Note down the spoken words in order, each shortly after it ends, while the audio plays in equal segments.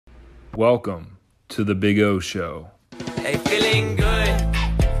Welcome to the Big O Show. Hey, feeling good,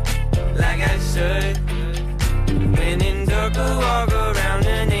 like I should. When in circle, walk around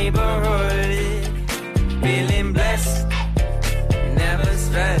the neighborhood. Feeling blessed, never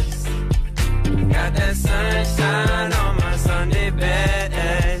stressed. Got that sunshine on my Sunday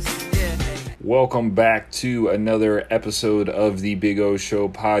best. Yeah. Welcome back to another episode of the Big O Show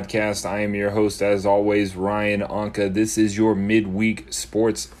podcast. I am your host, as always, Ryan Anka. This is your midweek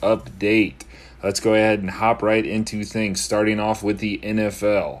sports update. Let's go ahead and hop right into things, starting off with the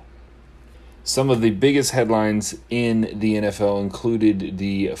NFL. Some of the biggest headlines in the NFL included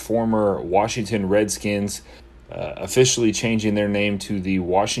the former Washington Redskins officially changing their name to the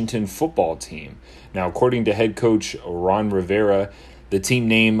Washington Football Team. Now, according to head coach Ron Rivera, the team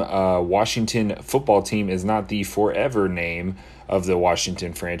name Washington Football Team is not the forever name of the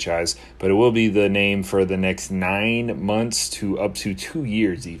Washington franchise, but it will be the name for the next 9 months to up to 2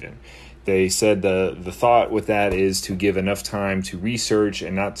 years even. They said the thought with that is to give enough time to research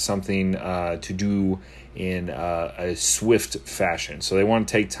and not something to do in a swift fashion. So they want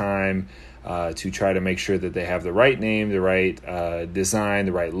to take time to try to make sure that they have the right name, the right design,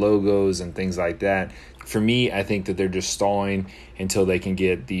 the right logos, and things like that. For me, I think that they're just stalling until they can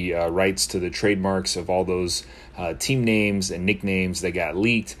get the rights to the trademarks of all those team names and nicknames that got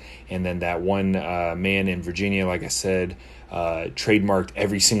leaked. And then that one man in Virginia, like I said, trademarked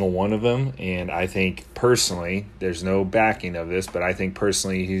every single one of them. And I think personally, there's no backing of this, but I think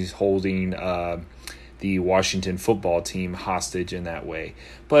personally he's holding the Washington Football Team hostage in that way.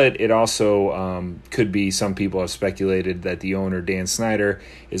 But it also could be, some people have speculated that the owner, Dan Snyder,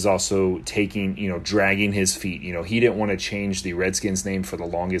 is also dragging his feet. He didn't want to change the Redskins name for the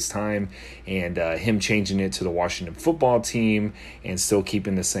longest time, and him changing it to the Washington Football Team and still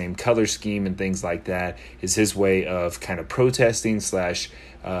keeping the same color scheme and things like that is his way of kind of protesting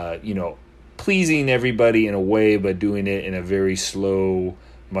 / pleasing everybody in a way, but doing it in a very slow,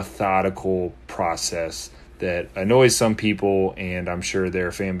 methodical process that annoys some people, and I'm sure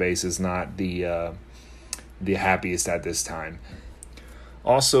their fan base is not the happiest at this time.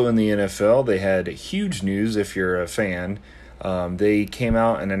 Also in the NFL, they had huge news if you're a fan. They came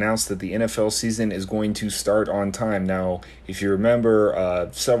out and announced that the NFL season is going to start on time. Now, if you remember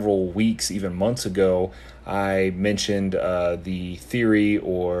several weeks, even months ago, I mentioned the theory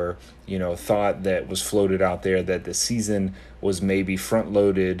or thought that was floated out there that the season was maybe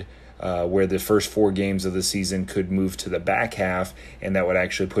front-loaded, where the first 4 games of the season could move to the back half, and that would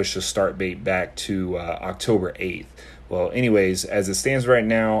actually push the start date back to October 8th. Well, anyways, as it stands right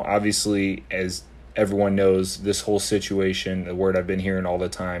now, obviously, as everyone knows, this whole situation, the word I've been hearing all the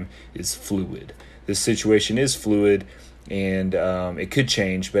time, is fluid. This situation is fluid, and it could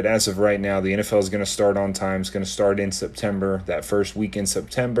change. But as of right now, the NFL is going to start on time. It's going to start in September, that first week in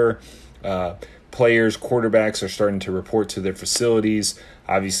September. Players, quarterbacks are starting to report to their facilities.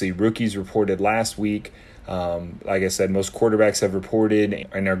 Obviously, rookies reported last week. Like I said, most quarterbacks have reported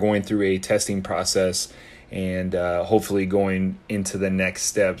and are going through a testing process and hopefully going into the next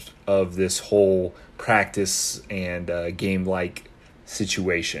steps of this whole practice and game-like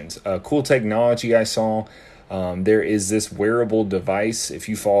situations. Cool technology I saw. There is this wearable device. If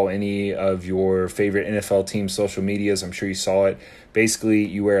you follow any of your favorite NFL team social medias, I'm sure you saw it. Basically,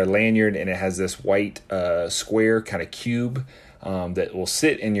 you wear a lanyard and it has this white square kind of cube that will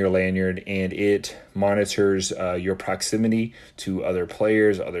sit in your lanyard, and it monitors your proximity to other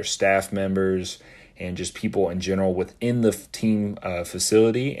players, other staff members, and just people in general within the team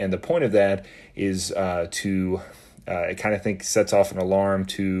facility. And the point of that is it kind of sets off an alarm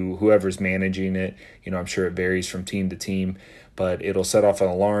to whoever's managing it. I'm sure it varies from team to team, but it'll set off an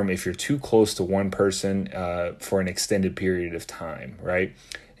alarm if you're too close to one person for an extended period of time, right?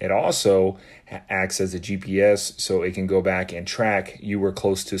 It also acts as a GPS, so it can go back and track you were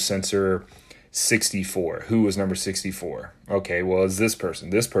close to sensor 64. Who was number 64? Okay, well, it's this person.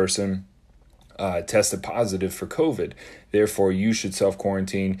 This person tested positive for COVID. Therefore, you should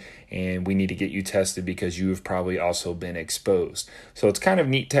self-quarantine, and we need to get you tested because you have probably also been exposed. So it's kind of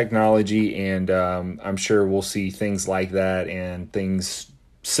neat technology, and I'm sure we'll see things like that and things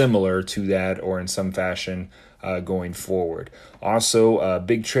similar to that or in some fashion going forward. Also, a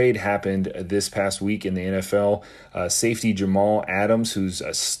big trade happened this past week in the NFL. Safety Jamal Adams, who's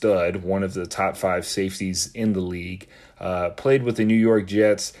a stud, one of the top 5 safeties in the league, played with the New York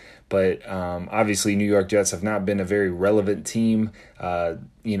Jets. But obviously, New York Jets have not been a very relevant team,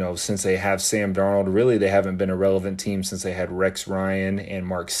 since they have Sam Darnold. Really, they haven't been a relevant team since they had Rex Ryan and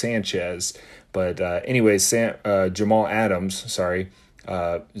Mark Sanchez. But anyways, Jamal Adams,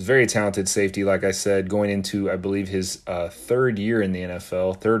 Very talented safety, like I said, going into, I believe, his third year in the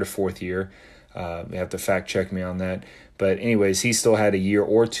NFL, third or fourth year. You have to fact check me on that. But anyways, he still had a year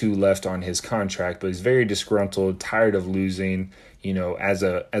or two left on his contract, but he's very disgruntled, tired of losing. As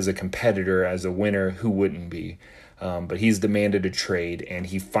a competitor, as a winner, who wouldn't be? But he's demanded a trade, and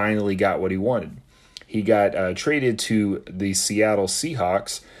he finally got what he wanted. He got traded to the Seattle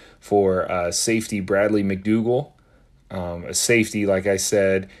Seahawks for safety Bradley McDougall, a safety, like I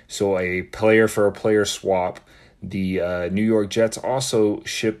said, so a player for a player swap. The New York Jets also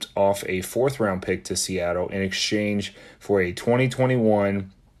shipped off a fourth-round pick to Seattle in exchange for a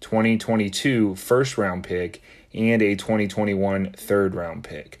 2021, 2022 first-round pick and a 2021 third-round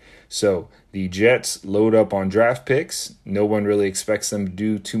pick. So the Jets load up on draft picks. No one really expects them to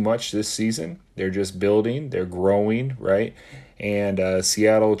do too much this season. They're just building. They're growing, right? And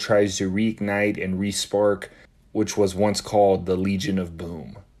Seattle tries to reignite and respark, which was once called the Legion of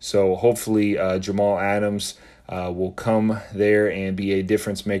Boom. So hopefully Jamal Adams will come there and be a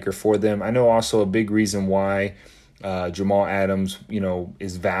difference maker for them. I know also a big reason why Jamal Adams,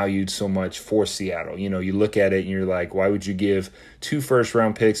 is valued so much for Seattle. You look at it and you're like, why would you give 2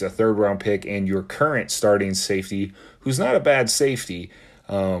 first-round picks, a third-round pick, and your current starting safety, who's not a bad safety,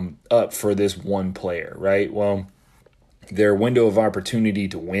 up for this one player, right? Well, their window of opportunity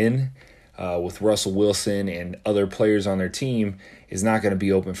to win with Russell Wilson and other players on their team is not going to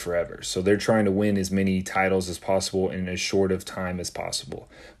be open forever. So they're trying to win as many titles as possible in as short of time as possible.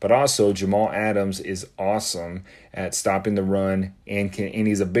 But also, Jamal Adams is awesome at stopping the run, and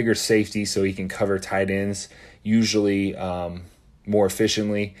he's a bigger safety, so he can cover tight ends usually more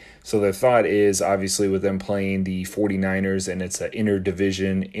efficiently. So the thought is, obviously, with them playing the 49ers, and it's an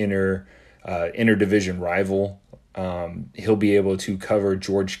interdivision rival, he'll be able to cover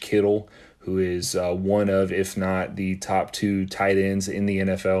George Kittle, who is one of, if not the top 2 tight ends in the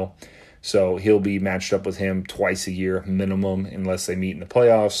NFL. So he'll be matched up with him twice a year minimum, unless they meet in the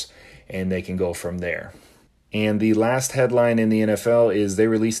playoffs, and they can go from there. And the last headline in the NFL is they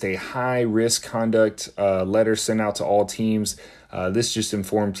released a high-risk conduct letter sent out to all teams. This just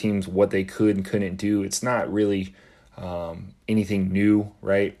informed teams what they could and couldn't do. It's not really anything new,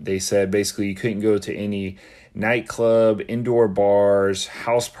 right? They said basically you couldn't go to any nightclub, indoor bars,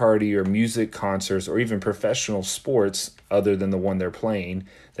 house party, or music concerts, or even professional sports other than the one they're playing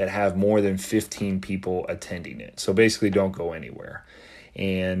that have more than 15 people attending it. So basically don't go anywhere.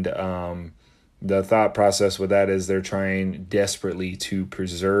 And the thought process with that is they're trying desperately to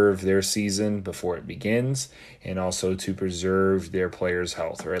preserve their season before it begins, and also to preserve their players'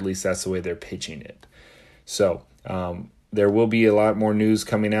 health, or at least that's the way they're pitching it. So there will be a lot more news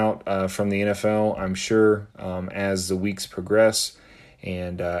coming out from the NFL, I'm sure, as the weeks progress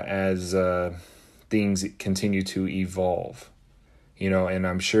and as things continue to evolve. And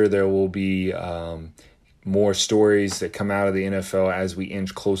I'm sure there will be more stories that come out of the NFL as we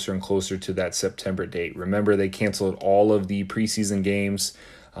inch closer and closer to that September date. Remember, they canceled all of the preseason games.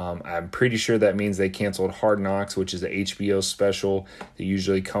 I'm pretty sure that means they canceled Hard Knocks, which is the HBO special that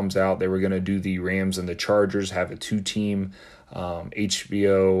usually comes out. They were going to do the Rams and the Chargers, have a 2-team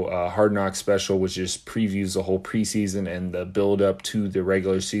HBO Hard Knocks special, which just previews the whole preseason and the build up to the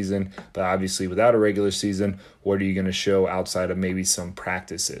regular season. But obviously, without a regular season, what are you going to show outside of maybe some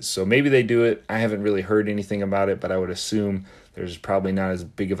practices? So maybe they do it. I haven't really heard anything about it, but I would assume there's probably not as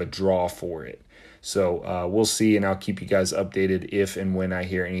big of a draw for it. So we'll see, and I'll keep you guys updated if and when I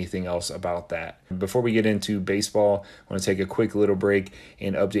hear anything else about that. Before we get into baseball, I want to take a quick little break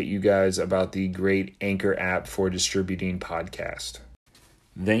and update you guys about the great Anchor app for distributing podcasts.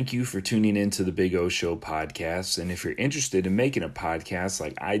 Thank you for tuning in to the Big O Show podcast. And if you're interested in making a podcast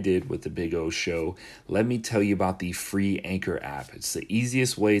like I did with the Big O Show, let me tell you about the free Anchor app. It's the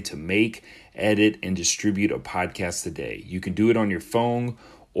easiest way to make, edit, and distribute a podcast today. You can do it on your phone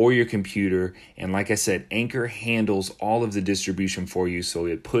or your computer, and like I said, Anchor handles all of the distribution for you, so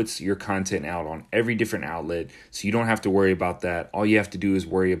it puts your content out on every different outlet, so you don't have to worry about that. All you have to do is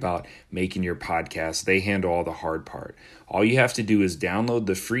worry about making your podcast. They handle all the hard part. All you have to do is download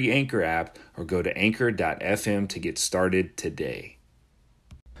the free Anchor app or go to anchor.fm to get started today.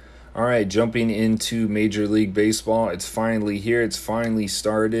 All right, jumping into Major League Baseball. It's finally here. It's finally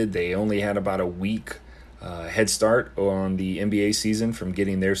started. They only had about a week head start on the NBA season from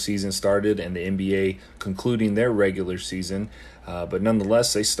getting their season started and the NBA concluding their regular season. But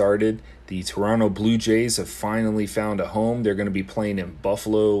nonetheless, they started. The Toronto Blue Jays have finally found a home. They're going to be playing in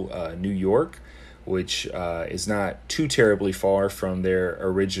Buffalo, New York, which is not too terribly far from their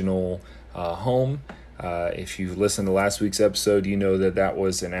original home. If you've listened to last week's episode, you know that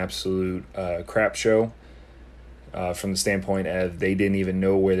was an absolute crap show. from the standpoint of they didn't even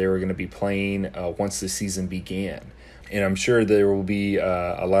know where they were going to be playing once the season began. And I'm sure there will be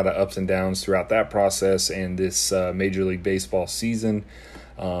a lot of ups and downs throughout that process and this Major League Baseball season.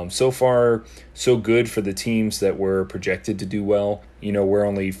 So far, so good for the teams that were projected to do well. We're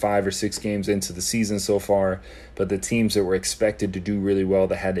only 5 or 6 games into the season so far, but the teams that were expected to do really well,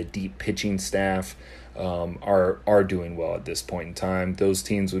 that had a deep pitching staff, are doing well at this point in time. Those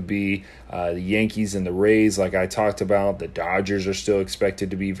teams would be the Yankees and the Rays, like I talked about. The Dodgers are still expected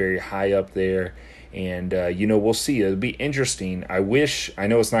to be very high up there. And, we'll see. It'll be interesting. I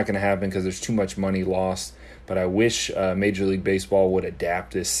know it's not going to happen because there's too much money lost, but I wish Major League Baseball would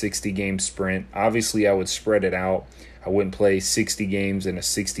adapt this 60-game sprint. Obviously, I would spread it out. I wouldn't play 60 games in a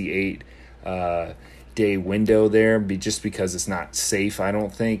 68-day window there, just because it's not safe, I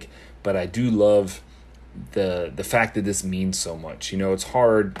don't think. But I do love the fact that this means so much. It's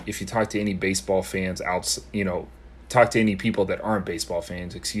hard if you talk to any baseball fans talk to any people that aren't baseball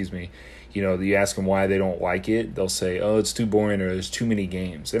fans, you ask them why they don't like it. They'll say, oh, it's too boring or there's too many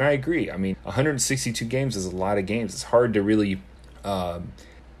games. And I agree. I mean, 162 games is a lot of games. It's hard to really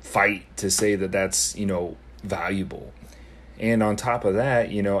fight to say that that's, valuable. And on top of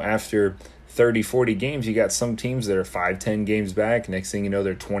that, after 30, 40 games, you got some teams that are 5, 10 games back. Next thing you know,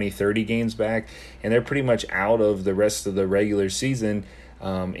 they're 20, 30 games back. And they're pretty much out of the rest of the regular season.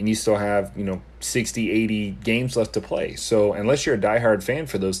 And you still have, 60, 80 games left to play. So unless you're a diehard fan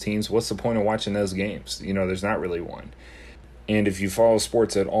for those teams, what's the point of watching those games? There's not really one. And if you follow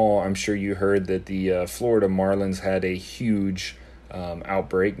sports at all, I'm sure you heard that the Florida Marlins had a huge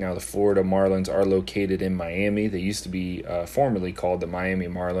outbreak. Now, the Florida Marlins are located in Miami. They used to be formerly called the Miami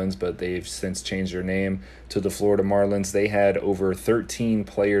Marlins, but they've since changed their name to the Florida Marlins. They had over 13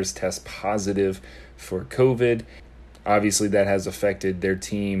 players test positive for COVID. Obviously, that has affected their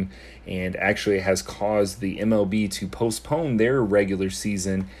team and actually has caused the MLB to postpone their regular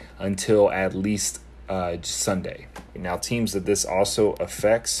season until at least Sunday. Now, teams that this also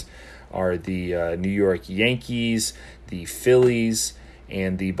affects are the New York Yankees, the Phillies,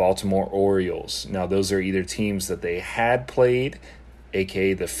 and the Baltimore Orioles. Now, those are either teams that they had played,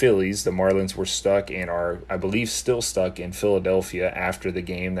 aka the Phillies. The Marlins were stuck and are, I believe, still stuck in Philadelphia after the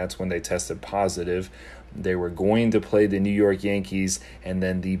game. That's when they tested positive. They were going to play the New York Yankees and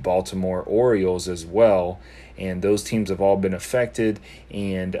then the Baltimore Orioles as well. And those teams have all been affected.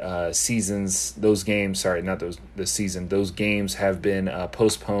 And those games have been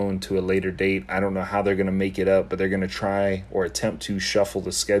postponed to a later date. I don't know how they're going to make it up, but they're going to try or attempt to shuffle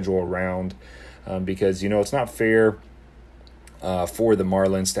the schedule around because, it's not fair for the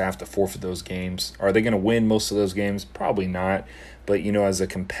Marlins to have to forfeit those games. Are they going to win most of those games? Probably not. But, as a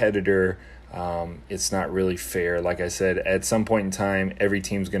competitor, it's not really fair. Like I said, at some point in time, every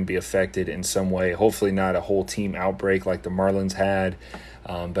team's going to be affected in some way. Hopefully not a whole team outbreak like the Marlins had.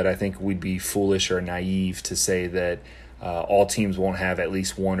 But I think we'd be foolish or naive to say that all teams won't have at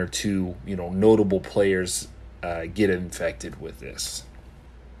least one or two, notable players get infected with this.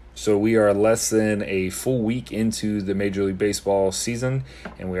 So we are less than a full week into the Major League Baseball season,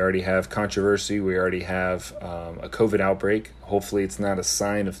 and we already have controversy. We already have a COVID outbreak. Hopefully it's not a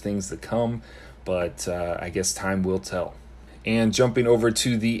sign of things to come, but I guess time will tell. And jumping over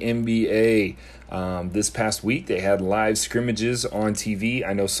to the NBA, this past week they had live scrimmages on TV.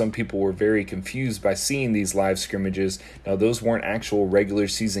 I know some people were very confused by seeing these live scrimmages. Now, those weren't actual regular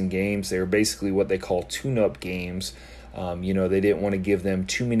season games. They were basically what they call tune-up games. They didn't want to give them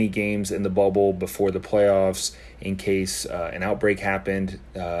too many games in the bubble before the playoffs in case an outbreak happened.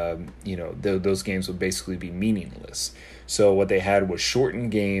 Those games would basically be meaningless. So what they had was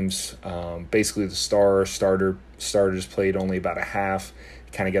shortened games. Basically, the starters played only about a half,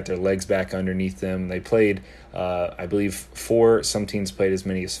 kind of got their legs back underneath them. They played, I believe, 4. Some teams played as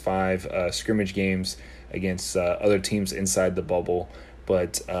many as 5 scrimmage games against other teams inside the bubble.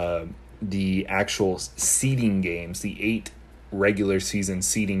 But the actual seeding games, the 8 regular season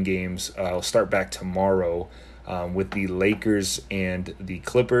seeding games, will start back tomorrow with the Lakers and the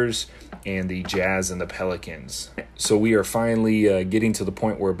Clippers and the Jazz and the Pelicans. So we are finally getting to the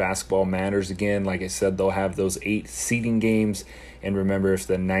point where basketball matters again. Like I said, they'll have those 8 seeding games. And remember, if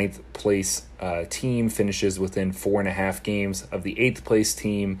the 9th place team finishes within 4.5 games of the 8th place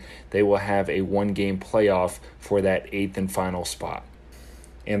team, they will have a 1-game playoff for that 8th and final spot.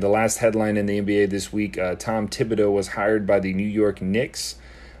 And the last headline in the NBA this week, Tom Thibodeau was hired by the New York Knicks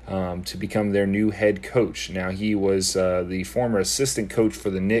to become their new head coach. Now, he was the former assistant coach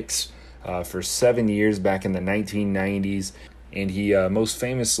for the Knicks for 7 years back in the 1990s, and he most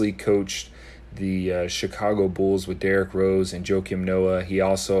famously coached the Chicago Bulls with Derrick Rose and Joakim Noah. He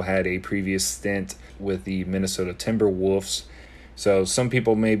also had a previous stint with the Minnesota Timberwolves. So some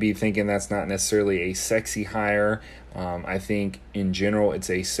people may be thinking that's not necessarily a sexy hire. I think in general it's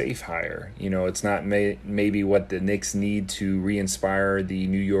a safe hire. It's not maybe what the Knicks need to re-inspire the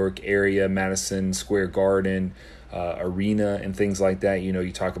New York area, Madison Square Garden arena and things like that.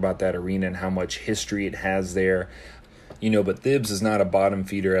 You talk about that arena and how much history it has there. But Thibs is not a bottom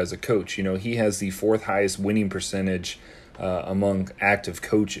feeder as a coach. He has the fourth highest winning percentage among active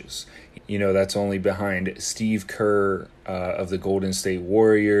coaches. That's only behind Steve Kerr of the Golden State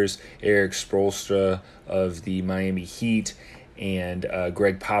Warriors, Eric Spoelstra of the Miami Heat, and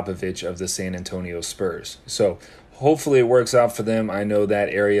Greg Popovich of the San Antonio Spurs. So hopefully it works out for them. I know that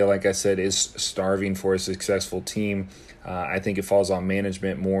area, like I said, is starving for a successful team. I think it falls on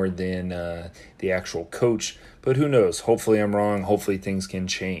management more than the actual coach. But who knows? Hopefully I'm wrong. Hopefully things can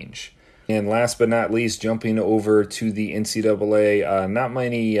change. And last but not least, jumping over to the NCAA, not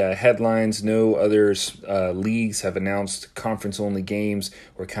many headlines. No other leagues have announced conference-only games.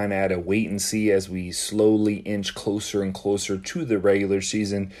 We're kind of at a wait and see as we slowly inch closer and closer to the regular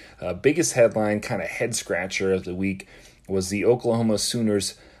season. Biggest headline, kind of head-scratcher of the week, was the Oklahoma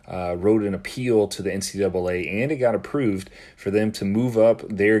Sooners wrote an appeal to the NCAA, and it got approved for them to move up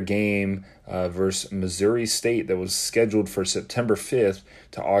their game versus Missouri State that was scheduled for September 5th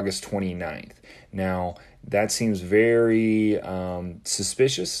to August 29th. Now, that seems very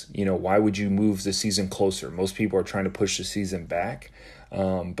suspicious. Why would you move the season closer? Most people are trying to push the season back.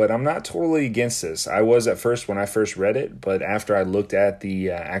 But I'm not totally against this. I was at first when I first read it, but after I looked at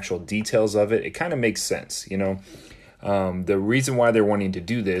the actual details of it, it kind of makes sense, The reason why they're wanting to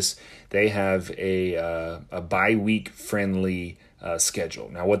do this, they have a bye-week friendly schedule.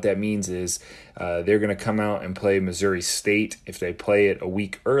 Now, what that means is they're going to come out and play Missouri State. If they play it a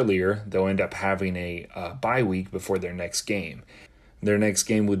week earlier, they'll end up having a bye week before their next game. Their next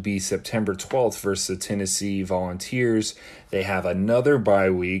game would be September 12th versus the Tennessee Volunteers. They have another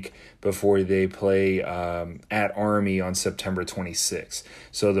bye week before they play at Army on September 26th.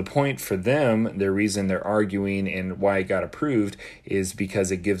 So the point for them, the reason they're arguing and why it got approved is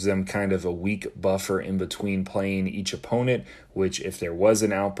because it gives them kind of a week buffer in between playing each opponent, which if there was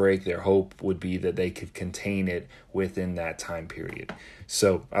an outbreak, their hope would be that they could contain it within that time period.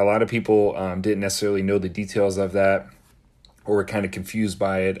 So a lot of people didn't necessarily know the details of that, or were kind of confused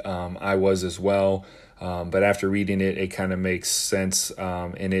by it. I was as well. But after reading it, it kind of makes sense.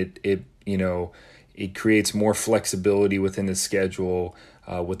 And it creates more flexibility within the schedule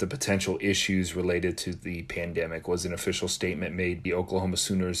with the potential issues related to the pandemic, was an official statement made by the Oklahoma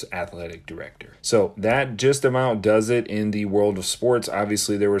Sooners athletic director. So that just about does it in the world of sports.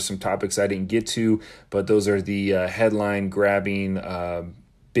 Obviously, there were some topics I didn't get to, but those are the headline grabbing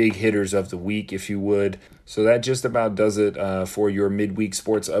big hitters of the week, if you would. So that just about does it for your midweek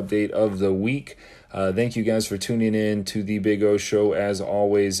sports update of the week. Thank you guys for tuning in to the Big O Show. As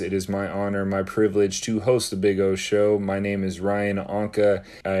always, it is my honor, my privilege to host the Big O Show. My name is Ryan Anka.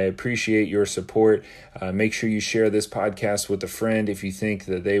 I appreciate your support. Make sure you share this podcast with a friend if you think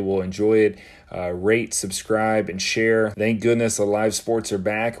that they will enjoy it. Rate, subscribe, and share. Thank goodness the live sports are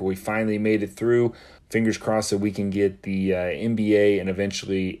back. We finally made it through. Fingers crossed that we can get the NBA and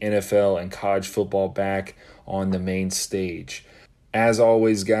eventually NFL and college football back on the main stage. As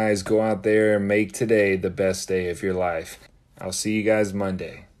always, guys, go out there and make today the best day of your life. I'll see you guys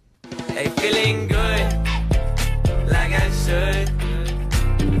Monday. Hey, feeling good, like I should.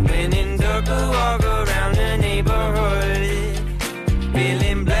 When in Durga, walk around the neighborhood.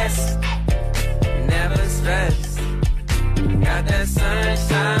 Feeling blessed, never stressed. Got that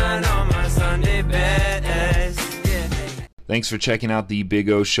sunshine on my Sunday best. Thanks for checking out the Big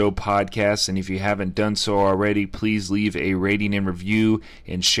O Show podcast, and if you haven't done so already, please leave a rating and review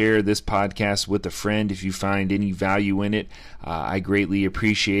and share this podcast with a friend if you find any value in it. I greatly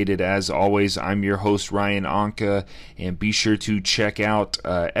appreciate it. As always, I'm your host, Ryan Anka, and be sure to check out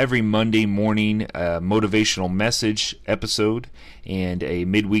every Monday morning motivational message episode and a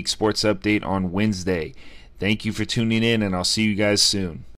midweek sports update on Wednesday. Thank you for tuning in, and I'll see you guys soon.